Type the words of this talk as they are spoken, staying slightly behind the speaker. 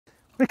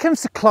When it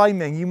comes to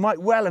climbing, you might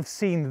well have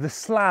seen the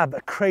slab,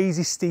 a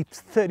crazy steep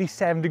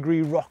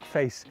 37-degree rock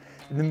face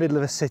in the middle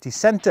of a city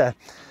centre.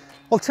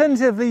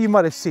 Alternatively, you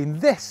might have seen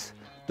this,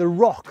 the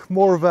rock,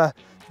 more of a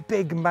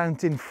big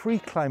mountain free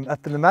climb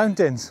up in the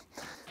mountains.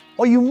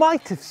 Or you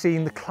might have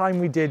seen the climb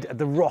we did at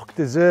the Rock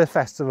Desert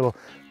Festival,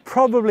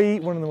 probably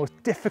one of the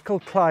most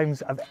difficult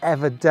climbs I've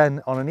ever done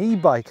on an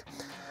e-bike.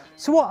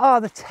 So what are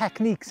the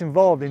techniques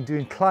involved in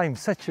doing climbs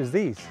such as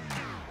these?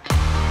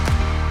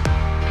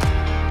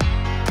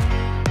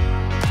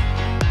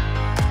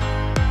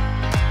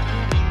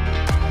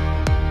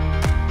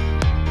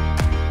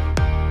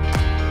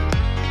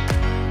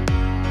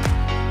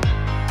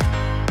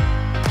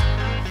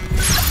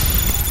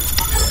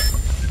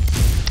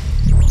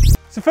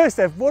 So first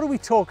up, what are we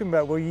talking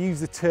about when we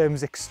use the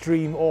terms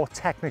extreme or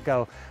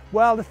technical?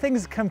 Well, the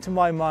things that come to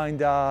my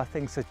mind are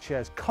things such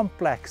as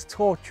complex,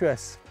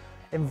 tortuous,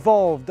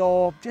 involved,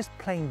 or just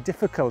plain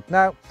difficult.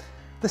 Now,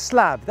 the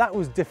slab, that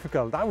was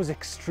difficult, that was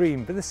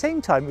extreme, but at the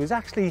same time, it was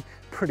actually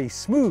pretty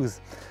smooth.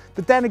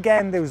 But then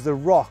again, there was the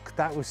rock,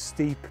 that was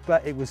steep,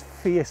 but it was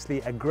fiercely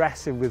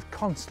aggressive with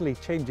constantly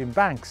changing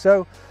banks.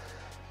 So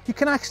you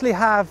can actually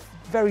have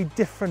very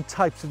different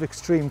types of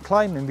extreme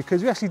climbing,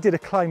 because we actually did a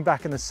climb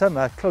back in the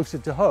summer closer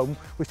to home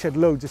which had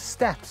loads of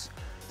steps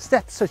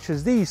such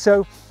as these.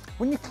 So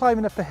when you're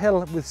climbing up a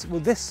hill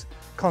with this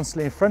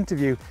constantly in front of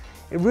you,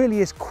 it really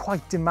is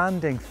quite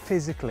demanding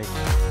physically.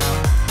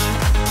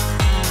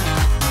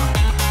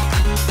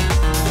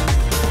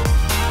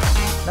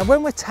 Now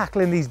when we're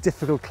tackling these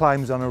difficult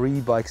climbs on our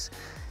e-bikes,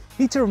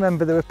 you need to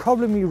remember that we're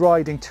probably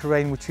riding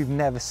terrain which we've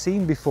never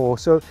seen before,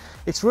 so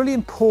it's really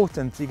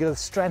important that you get the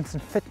strength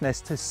and fitness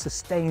to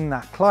sustain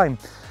that climb.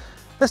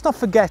 Let's not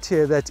forget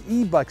here that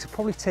e-bikes have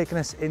probably taken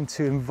us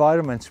into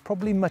environments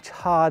probably much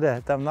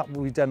harder than what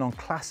we've done on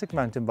classic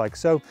mountain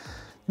bikes. So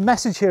the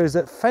message here is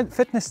that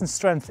fitness and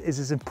strength is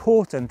as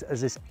important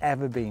as it's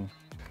ever been.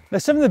 Now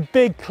some of the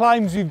big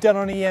climbs we've done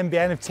on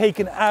EMBN have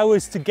taken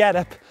hours to get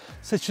up,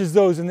 such as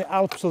those in the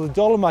Alps or the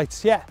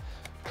Dolomites. Yet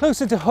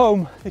closer to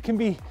home, they can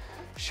be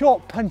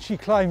short, punchy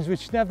climbs,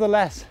 which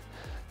nevertheless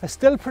are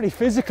still pretty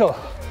physical.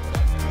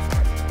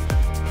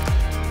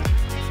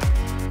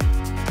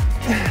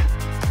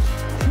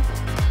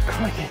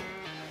 Crikey.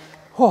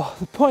 Oh,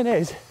 the point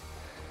is,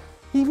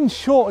 even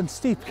short and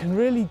steep can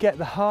really get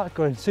the heart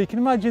going. So you can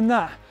imagine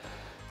that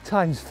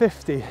times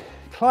 50.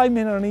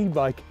 Climbing on an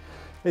e-bike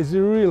is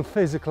a real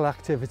physical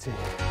activity.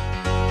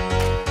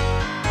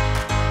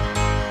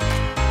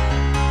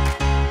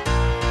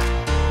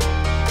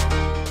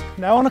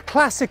 Now on a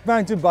classic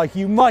mountain bike,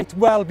 you might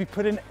well be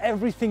putting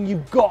everything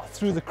you've got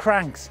through the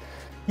cranks.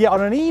 Yet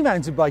on an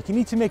e-mountain bike, you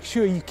need to make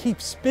sure you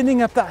keep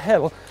spinning up that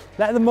hill,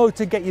 let the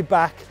motor get you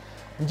back,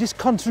 and just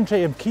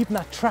concentrate on keeping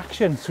that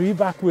traction through your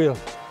back wheel.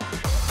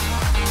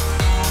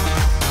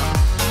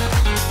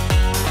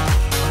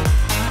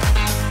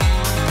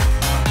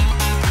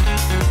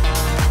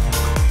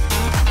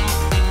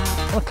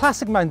 On a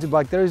classic mountain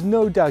bike, there is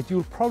no doubt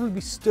you'll probably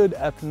be stood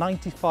up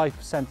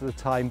 95% of the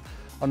time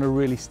on a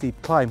really steep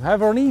climb.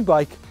 However, on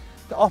e-bike,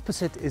 the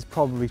opposite is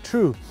probably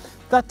true.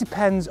 That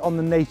depends on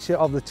the nature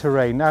of the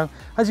terrain. Now,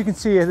 as you can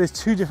see here, there's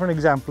two different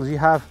examples. You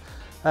have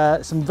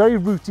some very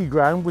rooty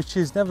ground, which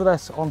is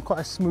nevertheless on quite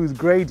a smooth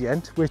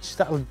gradient, which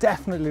that will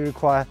definitely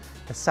require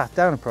a sat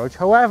down approach.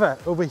 However,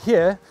 over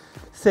here,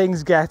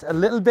 things get a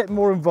little bit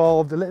more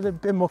involved, a little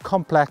bit more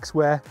complex,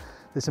 where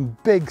there's some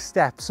big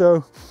steps.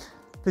 So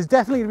there's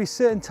definitely going to be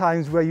certain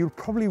times where you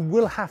probably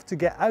will have to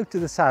get out of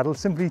the saddle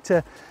simply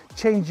to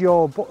change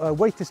your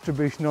weight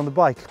distribution on the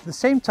bike. At the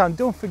same time,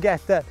 don't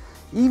forget that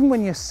even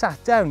when you're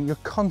sat down, you're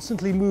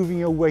constantly moving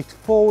your weight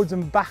forwards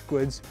and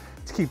backwards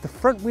to keep the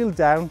front wheel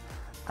down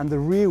and the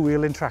rear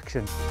wheel in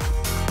traction.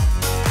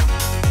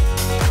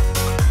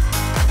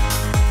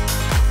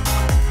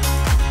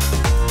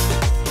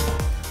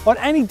 On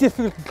any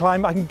difficult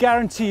climb, I can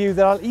guarantee you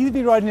that I'll either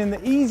be riding in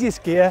the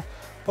easiest gear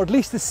or at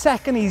least the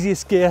second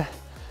easiest gear,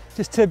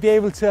 just to be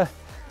able to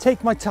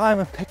take my time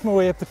and pick my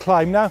way up the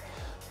climb. Now,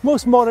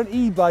 most modern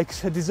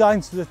e-bikes are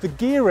designed so that the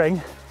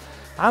gearing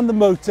and the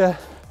motor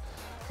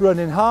run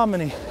in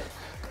harmony.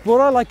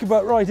 What I like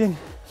about riding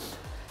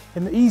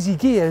in the easy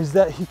gear is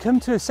that you come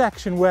to a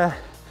section where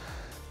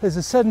there's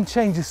a sudden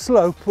change of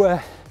slope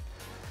where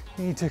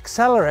you need to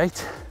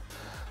accelerate,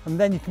 and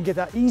then you can get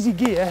that easy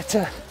gear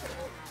to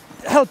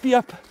help you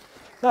up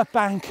that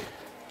bank.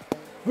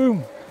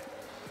 Boom.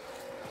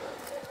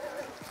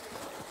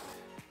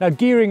 Now,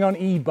 gearing on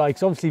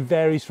e-bikes obviously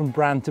varies from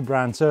brand to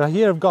brand. So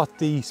here I've got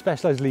the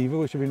Specialized lever,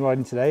 which I've been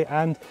riding today,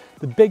 and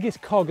the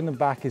biggest cog in the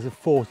back is a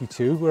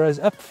 42, whereas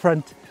up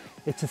front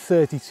it's a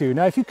 32.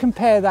 Now, if you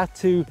compare that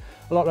to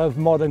a lot of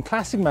modern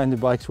classic mountain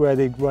bikes where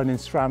they run in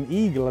SRAM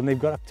Eagle and they've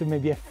got up to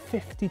maybe a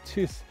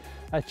 50-tooth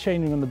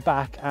chainring on the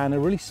back and a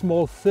really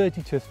small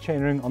 30-tooth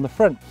chainring on the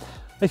front.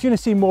 If you want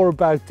to see more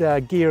about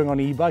gearing on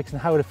e-bikes and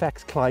how it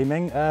affects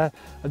climbing,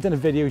 I've done a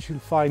video which you'll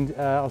find,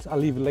 I'll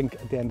leave a link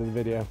at the end of the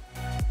video.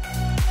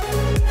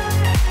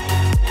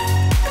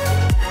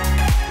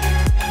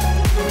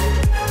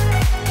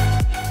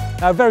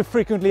 Now, very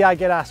frequently I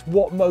get asked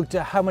what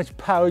motor, how much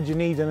power do you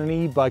need on an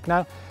e-bike?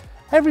 Now,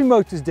 every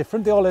motor is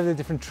different, they all have their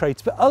different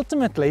traits, but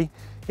ultimately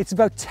it's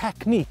about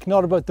technique,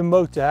 not about the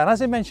motor. And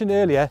as I mentioned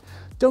earlier,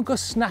 don't go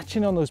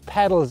snatching on those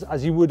pedals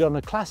as you would on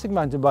a classic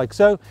mountain bike.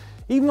 So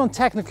even on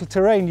technical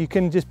terrain, you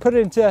can just put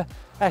it into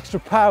extra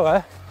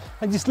power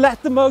and just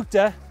let the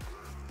motor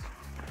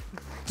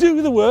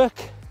do the work.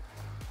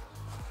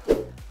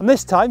 And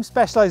this time,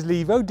 Specialized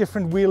Levo,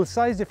 different wheel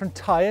size, different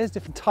tyres,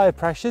 different tyre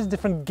pressures,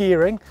 different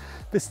gearing,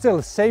 but still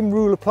the same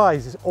rule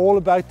applies. It's all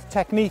about the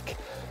technique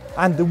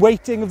and the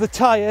weighting of the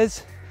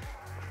tyres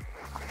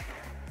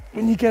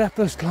when you get up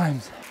those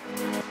climbs.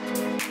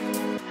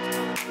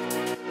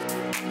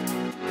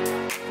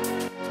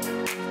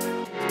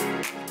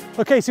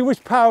 Okay, so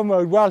which power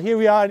mode? Well, here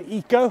we are in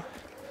Eco.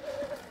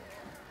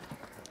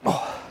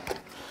 Oh,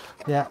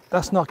 yeah,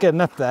 that's not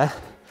getting up there.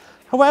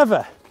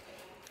 However,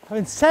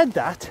 having said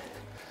that,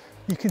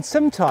 you can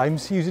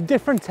sometimes use a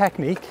different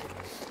technique,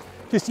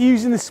 just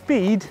using the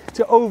speed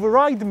to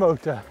override the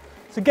motor.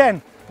 So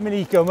again, I'm in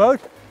Eco mode,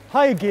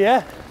 higher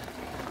gear,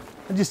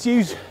 and just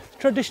use the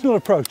traditional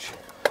approach.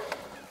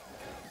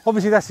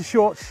 Obviously that's a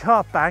short,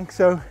 sharp bank,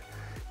 so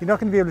you're not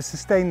going to be able to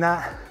sustain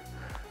that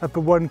up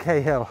a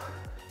 1k hill.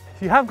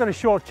 If you have got a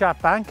short,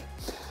 sharp bank,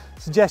 I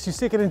suggest you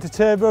stick it into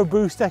turbo,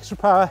 boost, extra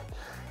power,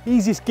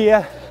 easiest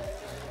gear,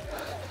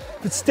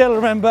 but still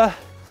remember,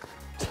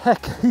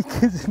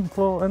 technique is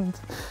important.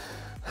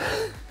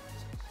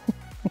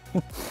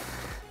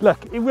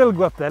 Look, it will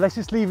go up there, let's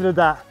just leave it at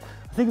that.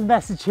 I think the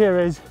message here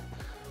is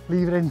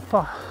leave it in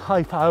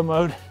high power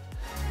mode.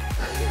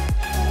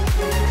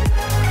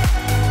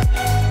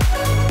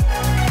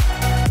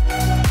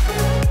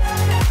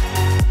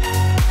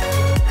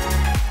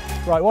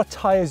 Right, what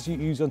tyres do you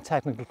use on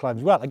technical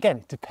climbs? Well, again,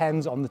 it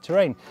depends on the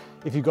terrain.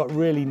 If you've got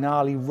really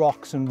gnarly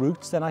rocks and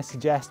roots, then I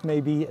suggest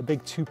maybe a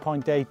big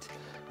 2.8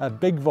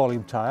 big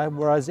volume tyre,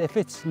 whereas if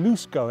it's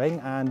loose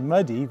going and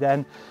muddy,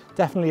 then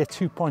definitely a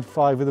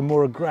 2.5 with a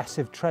more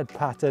aggressive tread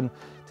pattern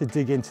to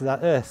dig into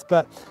that earth.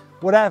 But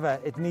whatever,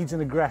 it needs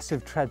an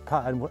aggressive tread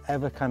pattern,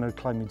 whatever kind of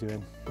climb you're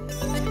doing.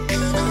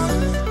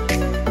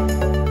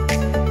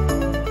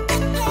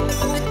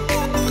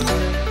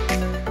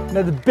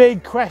 Now the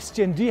big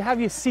question, do you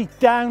have your seat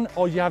down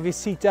or do you have your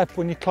seat up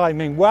when you're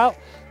climbing? Well,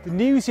 the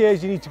news here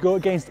is you need to go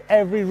against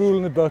every rule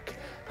in the book.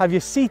 Have your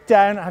seat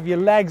down, have your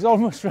legs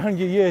almost around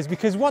your ears,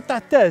 because what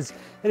that does,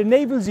 it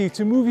enables you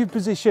to move your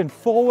position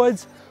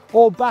forwards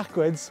or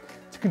backwards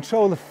to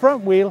control the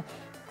front wheel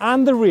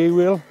and the rear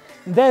wheel,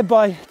 and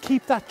thereby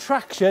keep that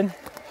traction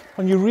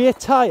on your rear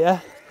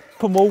tyre,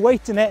 put more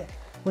weight in it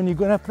when you're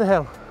going up the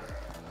hill.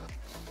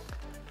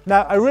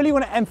 Now, I really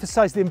want to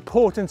emphasize the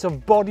importance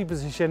of body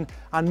position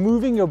and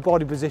moving your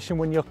body position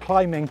when you're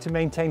climbing to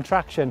maintain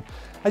traction.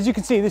 As you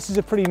can see, this is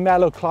a pretty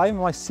mellow climb,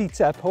 my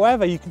seat's up.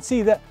 However, you can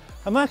see that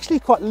I'm actually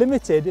quite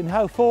limited in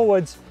how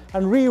forwards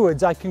and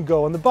rearwards I can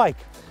go on the bike.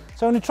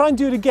 So I'm going to try and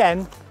do it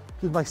again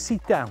with my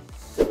seat down.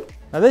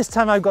 Now this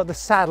time I've got the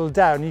saddle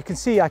down. You can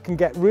see I can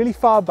get really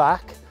far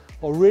back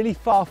or really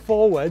far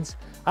forwards,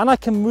 and I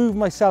can move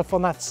myself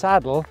on that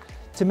saddle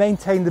to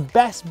maintain the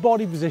best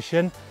body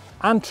position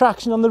and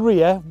traction on the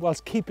rear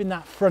whilst keeping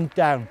that front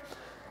down.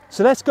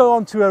 So let's go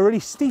on to a really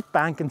steep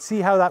bank and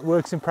see how that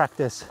works in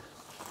practice.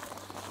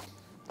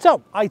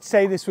 So I'd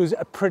say this was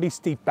a pretty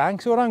steep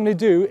bank. So what I'm going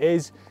to do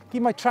is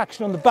keep my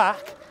traction on the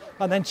back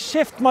and then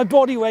shift my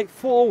body weight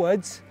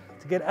forwards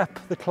to get up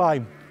the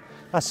climb.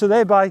 So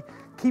thereby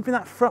keeping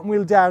that front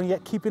wheel down,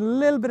 yet keeping a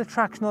little bit of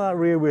traction on that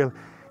rear wheel.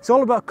 It's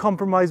all about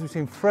compromise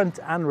between front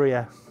and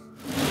rear.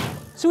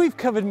 So we've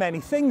covered many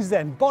things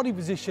then: body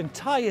position,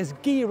 tyres,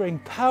 gearing,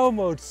 power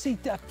mode,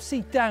 seat up,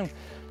 seat down,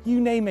 you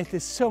name it.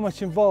 There's so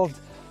much involved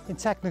in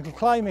technical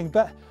climbing.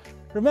 But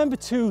remember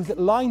too that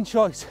line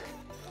choice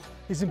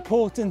is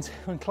important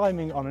when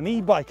climbing on an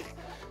e-bike.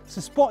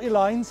 So spot your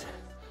lines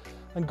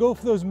and go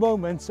for those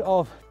moments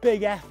of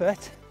big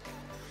effort,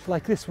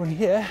 like this one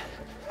here.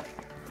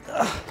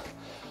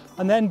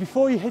 And then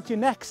before you hit your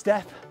next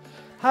step,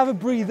 have a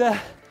breather,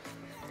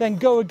 then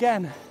go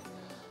again.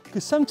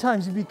 Because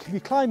sometimes you can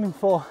be climbing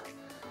for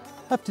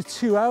up to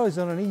 2 hours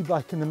on an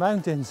e-bike in the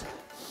mountains.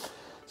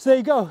 So there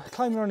you go,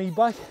 climbing on an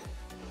e-bike,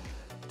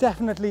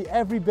 definitely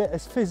every bit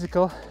as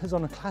physical as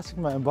on a classic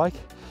mountain bike.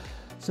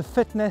 So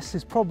fitness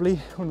is probably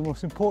one of the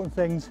most important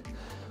things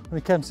when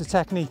it comes to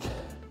technique.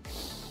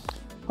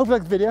 Hope you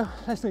liked the video,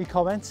 let us know your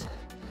comments.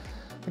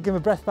 I'll give my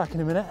breath back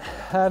in a minute.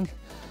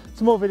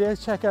 Some more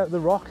videos, check out The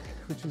Rock,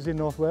 which was in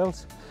North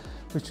Wales,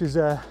 which was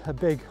a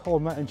big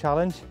all mountain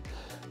challenge.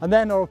 And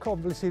then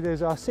obviously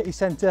there's our city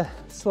centre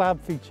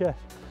slab feature,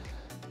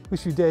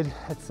 which we did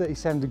at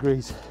 37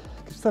 degrees.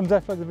 Give us a thumbs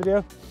up if you like the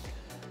video.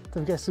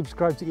 Don't forget to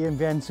subscribe to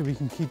EMBN so we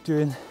can keep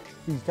doing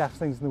these daft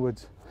things in the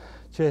woods.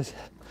 Cheers.